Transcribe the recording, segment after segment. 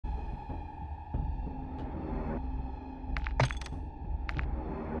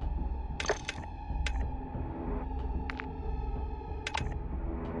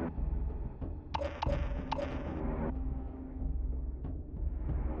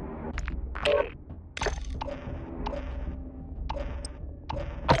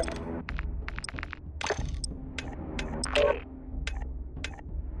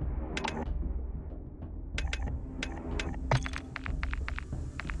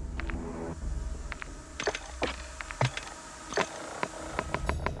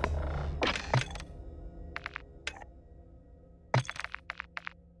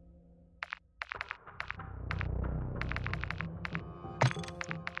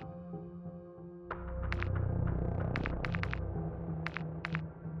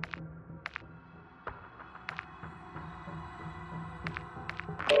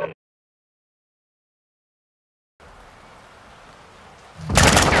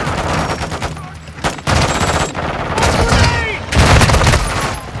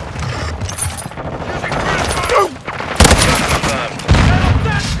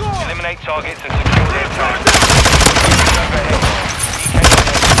targets and secure their targets.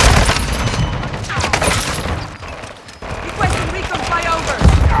 Requesting recon flyover.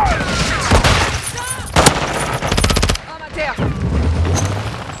 Amateur.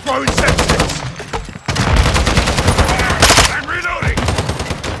 Throwing sensors! I'm reloading!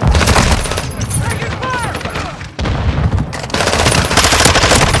 Taking fire!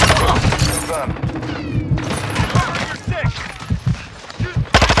 Confirmed.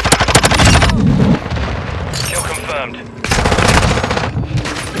 Kill confirmed.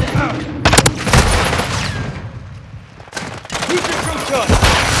 Who's your shooter?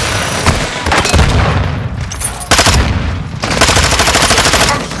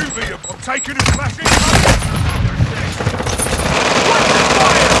 Don't shoot me! I'm taking his flashing target!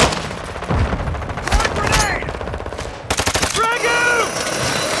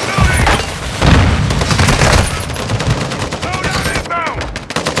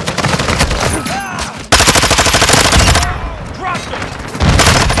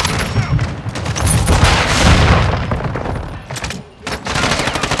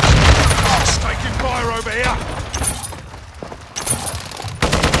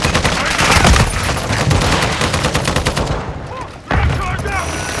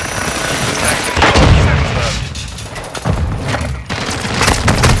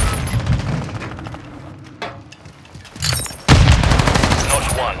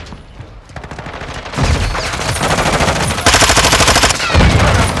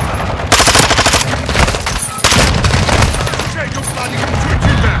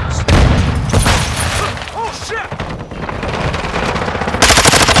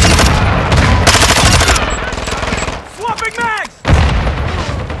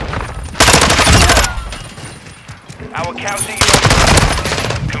 Our counter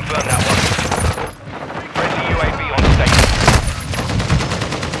UAV. Confirm that one. Friendly UAV on station.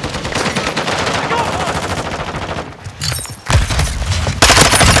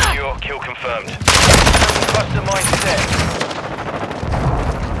 Secure, kill confirmed. Cluster mine set.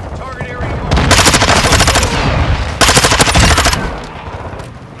 Target area marked.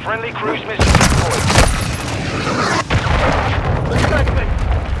 Friendly cruise missile deployed.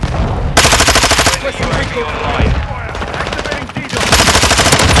 Friendly UAV online.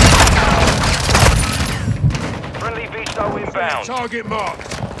 Inbound. Target marked.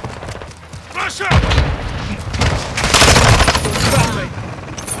 Flash out!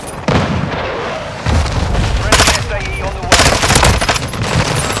 Friendly SAE on the way.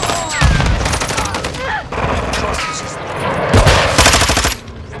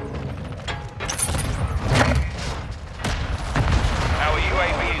 Our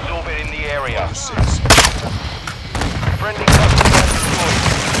UAV is orbiting the area. Friendly customer deployed.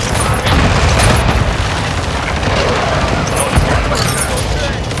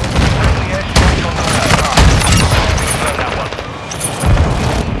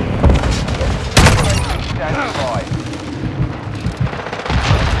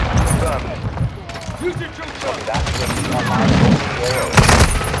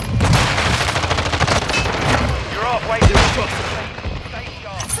 You're halfway to the stay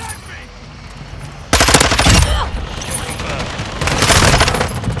sharp.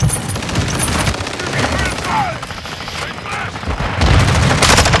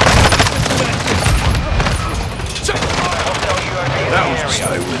 That was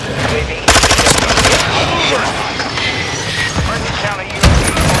stay with it. Friendly counter UAV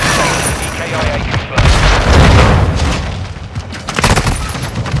on EKIA confirmed.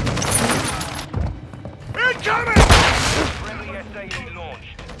 Incoming! Friendly SAE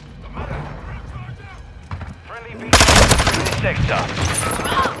launched. Friendly VC in this sector.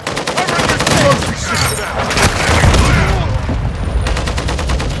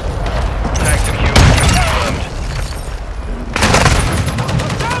 Tag secure, confirmed.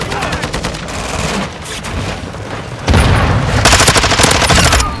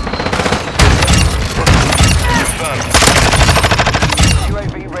 Confirmed.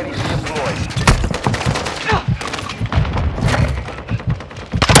 UAV ready to deploy.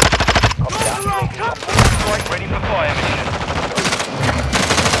 Strike ready for fire mission.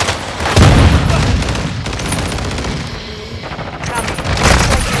 Copy.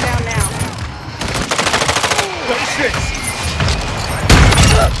 Taking down now. 36!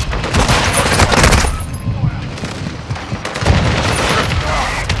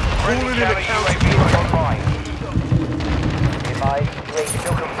 Friendly counter UAV online. Advise, rate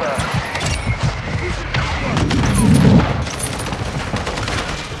still confirmed.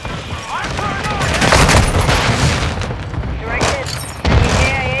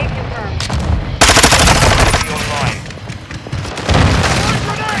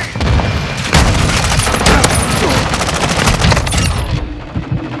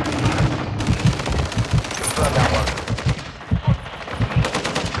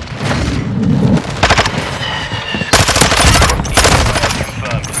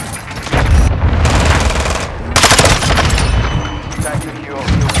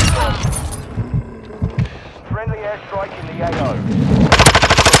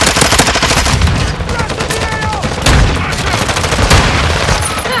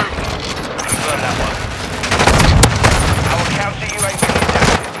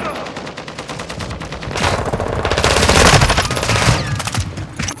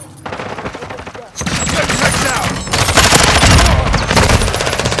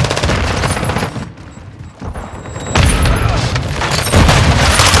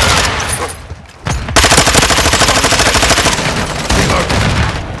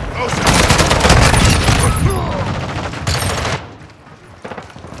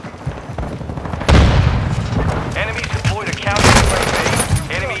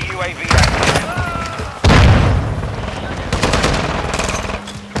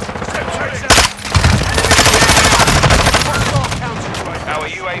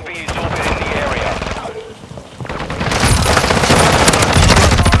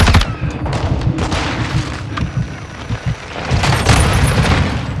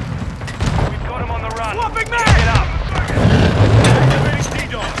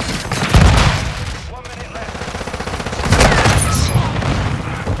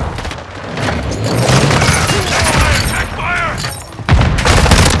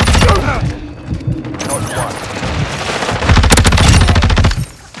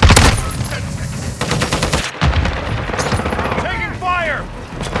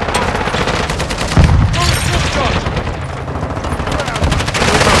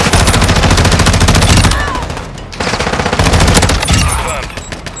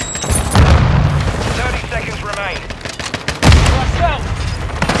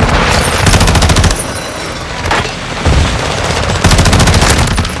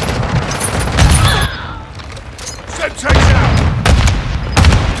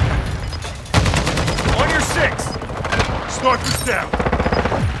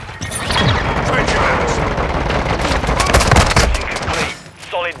 Max. Mission complete.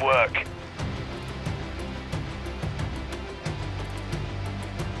 Solid work.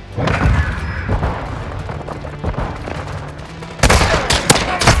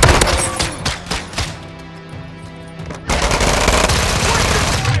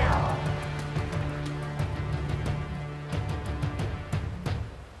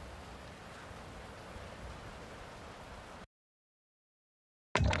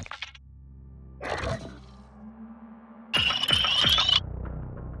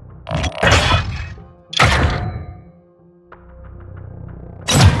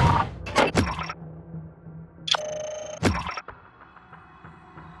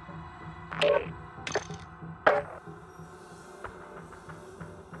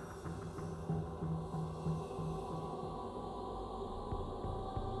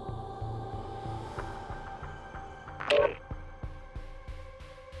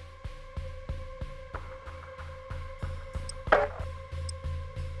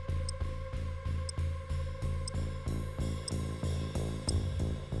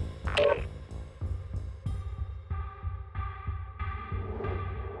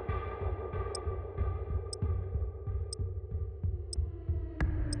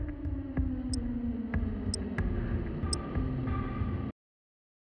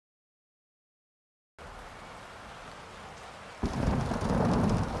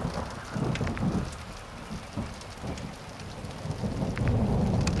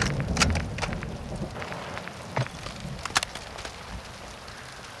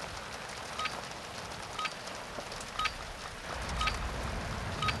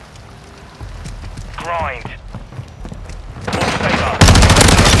 Grind. Saber.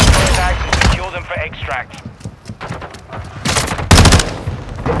 Contacts and secure them for extract.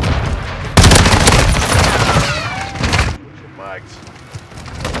 Mags.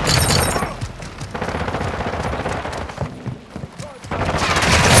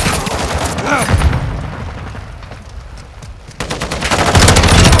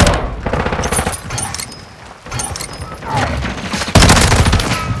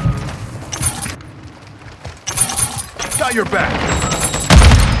 Got your back.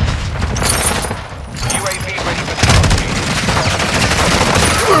 UAV ready for targeting.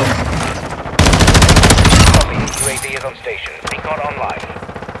 Copy. UAV is on station. Recon online.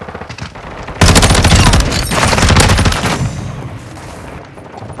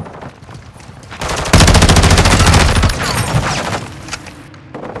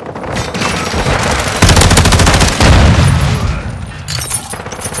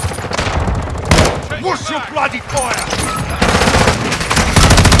 What's your bloody fire?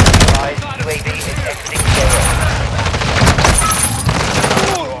 UAV is exiting the area.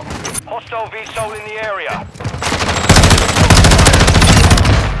 Hostile VSOL in the area.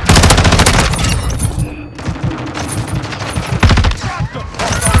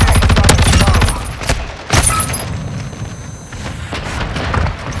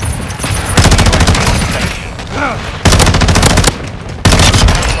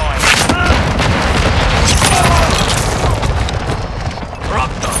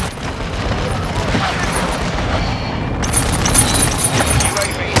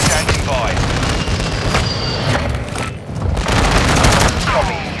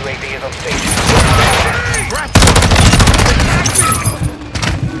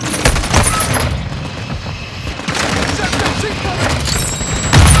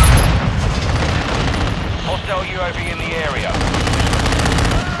 Hostile UAV in the area.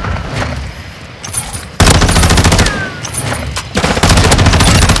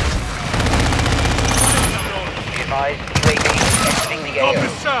 Be advised, UAV exiting the Up AO.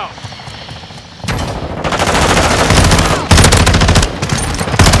 and south.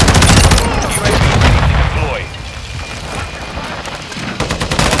 UAV ready to deploy.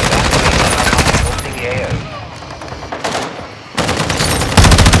 Exiting the AO.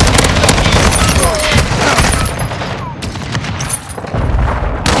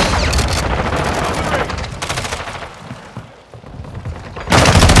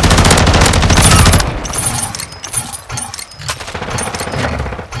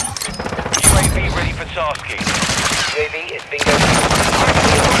 UAV is bingo.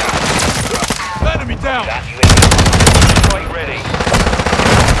 Enemy down. That UAV strike ready.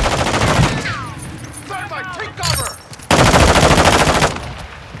 Take cover.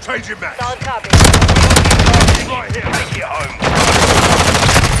 Change your match. Solid copy. Right here. Take it home.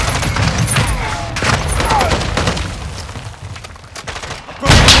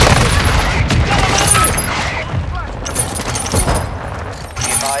 Be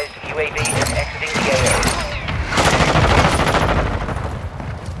advised, UAV is exiting the AO.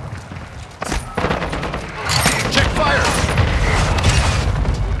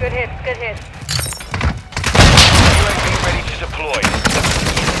 Target hit. UAV ready to deploy.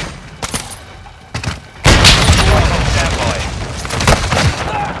 Strike on standby.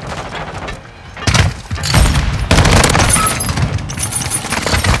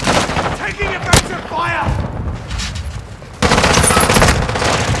 Taking effective fire!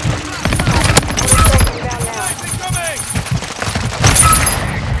 Taking down now. Incoming!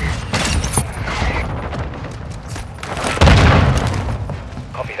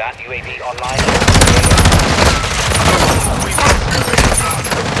 Copy that. UAV online.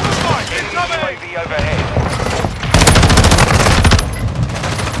 UAV overhead.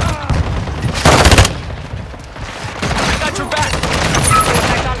 Got your back!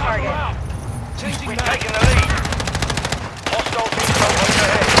 Back on target. We've taken the lead. Hostile control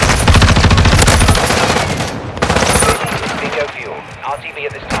overhead. Bingo fuel. RTB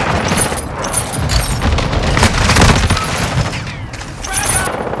at this time.